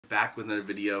back with another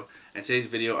video, and today's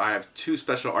video I have two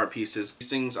special art pieces. These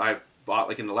things I've bought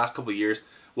like in the last couple of years.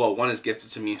 Well, one is gifted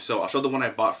to me, so I'll show the one I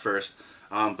bought first.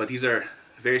 But these are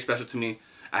very special to me.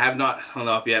 I have not hung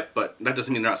them up yet, but that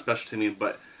doesn't mean they're not special to me,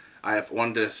 but I have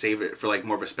wanted to save it for like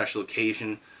more of a special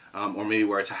occasion, or maybe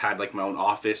where it's had like my own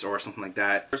office or something like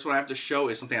that. First one I have to show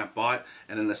is something I bought,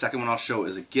 and then the second one I'll show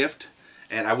is a gift.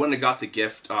 And I wouldn't have got the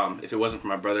gift if it wasn't for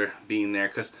my brother being there,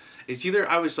 because it's either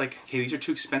I was like, hey, these are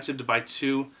too expensive to buy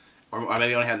two, or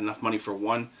maybe I only had enough money for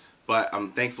one. But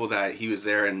I'm thankful that he was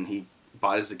there and he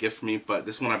bought it as a gift for me. But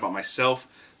this one I bought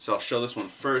myself, so I'll show this one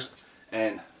first.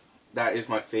 And that is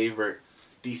my favorite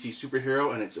DC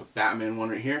superhero, and it's a Batman one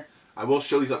right here. I will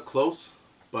show these up close,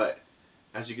 but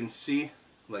as you can see,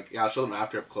 like, yeah, I'll show them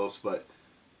after up close, but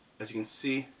as you can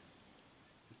see,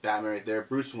 Batman right there,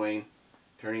 Bruce Wayne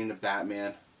turning into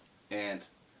Batman, and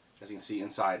as you can see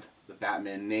inside, the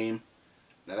Batman name.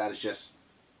 Now that is just,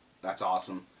 that's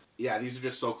awesome. Yeah, these are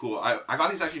just so cool. I got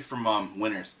these actually from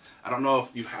Winners. I don't know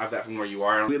if you have that from where you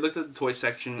are. We looked at the toy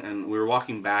section and we were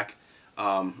walking back,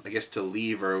 I guess to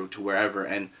leave or to wherever,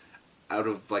 and out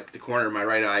of like the corner of my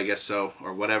right eye, I guess so,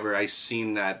 or whatever, I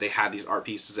seen that they had these art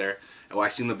pieces there. And well, I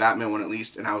seen the Batman one at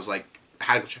least, and I was like, I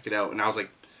had to go check it out, and I was like,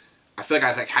 I feel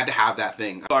like I had to have that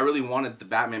thing. So I really wanted the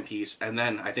Batman piece, and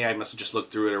then I think I must have just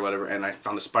looked through it or whatever, and I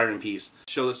found the Spider-Man piece.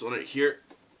 Show this one right here.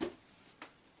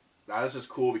 Now this is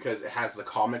cool because it has the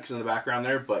comics in the background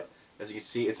there, but as you can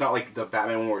see, it's not like the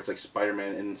Batman one where it's like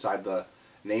Spider-Man inside the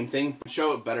name thing. I'll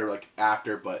show it better like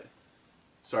after, but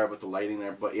sorry about the lighting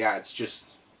there. But yeah, it's just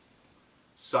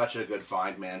such a good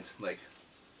find, man. Like,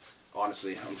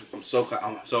 honestly, I'm so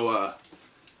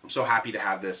happy to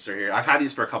have this right here. I've had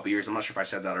these for a couple years. I'm not sure if I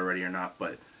said that already or not,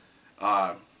 but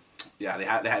yeah,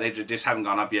 they just haven't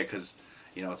gone up yet because,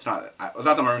 you know, it's not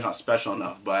that my room's not special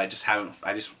enough, but I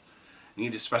just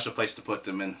need a special place to put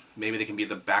them, and maybe they can be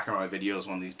the background of my videos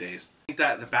one of these days. I think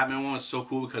that the Batman one was so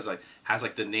cool because like has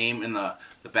like the name in the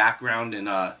background, and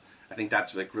I think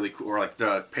that's like really cool, or like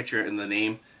the picture in the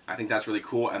name. I think that's really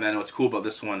cool. And then what's cool about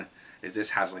this one is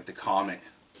this has like the comics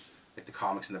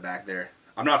in the back there.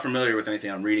 I'm not familiar with anything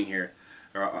I'm reading here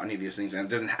or any of these things, and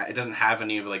it doesn't have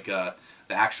any of like the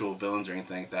actual villains or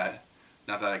anything like that.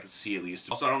 Not that I could see at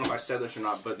least. Also, I don't know if I said this or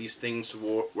not, but these things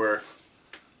were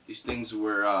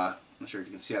I'm not sure if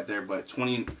you can see that there, but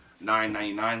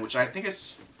 $29.99, which I think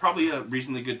is probably a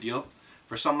reasonably good deal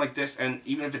for something like this. And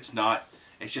even if it's not,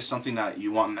 it's just something that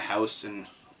you want in the house. And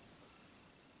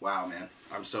wow, man,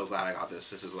 I'm so glad I got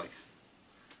this. This is like,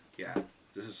 yeah,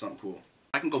 this is something cool.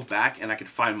 I can go back and I could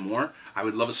find more. I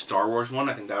would love a Star Wars one.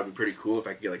 I think that would be pretty cool if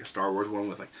I could get like a Star Wars one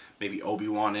with like maybe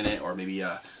Obi-Wan in it, or maybe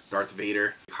Darth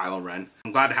Vader, Kylo Ren.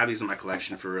 I'm glad to have these in my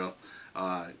collection for real.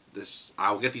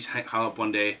 I'll get these hung up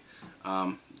one day.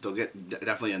 They'll get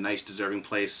definitely a nice deserving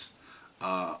place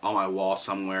on my wall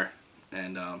somewhere,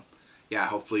 and yeah,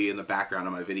 hopefully in the background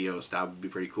of my videos. That would be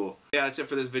pretty cool. Yeah, that's it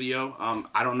for this video.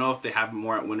 I don't know if they have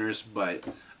more at Winners, but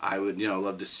I would, you know,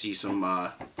 love to see some,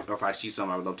 or if I see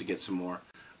some, I would love to get some more.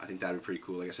 I think that would be pretty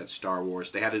cool. Like I said, Star Wars.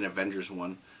 They had an Avengers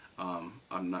one. I'm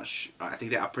not sure. I'm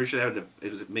pretty sure they had it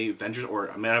was maybe Avengers,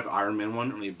 or I might have Iron Man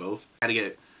one, or maybe both. I had to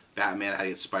get Batman. I had to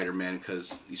get Spider-Man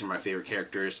because these are my favorite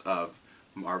characters of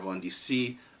Marvel and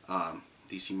DC.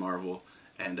 DC, Marvel,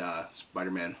 and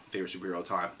Spider-Man, favorite superhero of all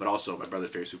time, but also my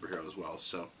brother's favorite superhero as well.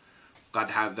 So glad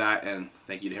to have that, and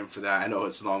thank you to him for that. I know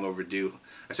it's long overdue.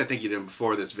 I said thank you to him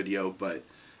before this video, but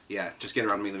yeah, just getting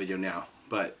around to making the video now.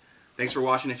 But thanks for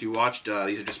watching. If you watched,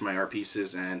 these are just my art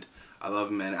pieces, and I love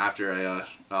them. And after I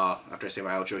say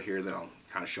my outro here, then I'll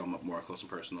kind of show them up more close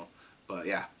and personal. But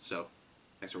yeah, so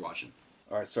thanks for watching.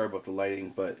 All right, sorry about the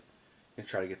lighting, but I'm gonna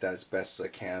try to get that as best as I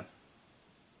can.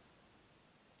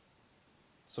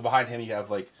 So behind him you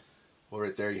have like, well,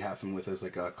 right there you have him with his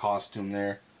like a costume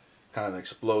there, kind of an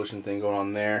explosion thing going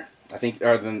on there. I think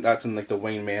other than that's in like the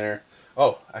Wayne Manor.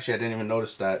 Oh, actually I didn't even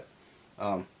notice that.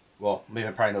 Well, maybe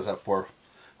I probably knows that for,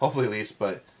 hopefully at least,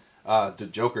 but the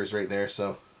Joker's right there,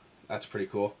 so that's pretty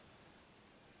cool.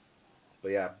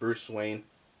 But yeah, Bruce Wayne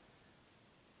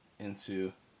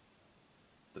into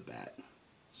the Bat.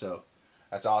 So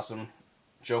that's awesome.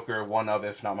 Joker, one of,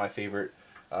 if not my favorite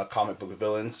comic book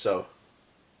villain. So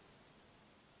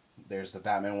there's the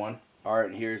Batman one.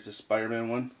 Alright, here's the Spider-Man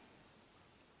one.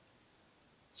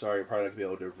 Sorry, you're probably not going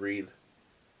to be able to read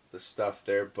the stuff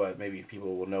there, but maybe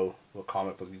people will know what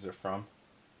comic book these are from,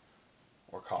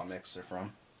 or comics they're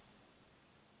from,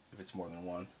 if it's more than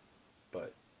one.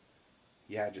 But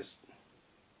yeah,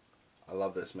 I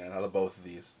love this, man. I love both of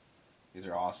these. These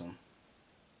are awesome.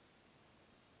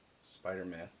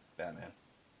 Spider-Man, Batman.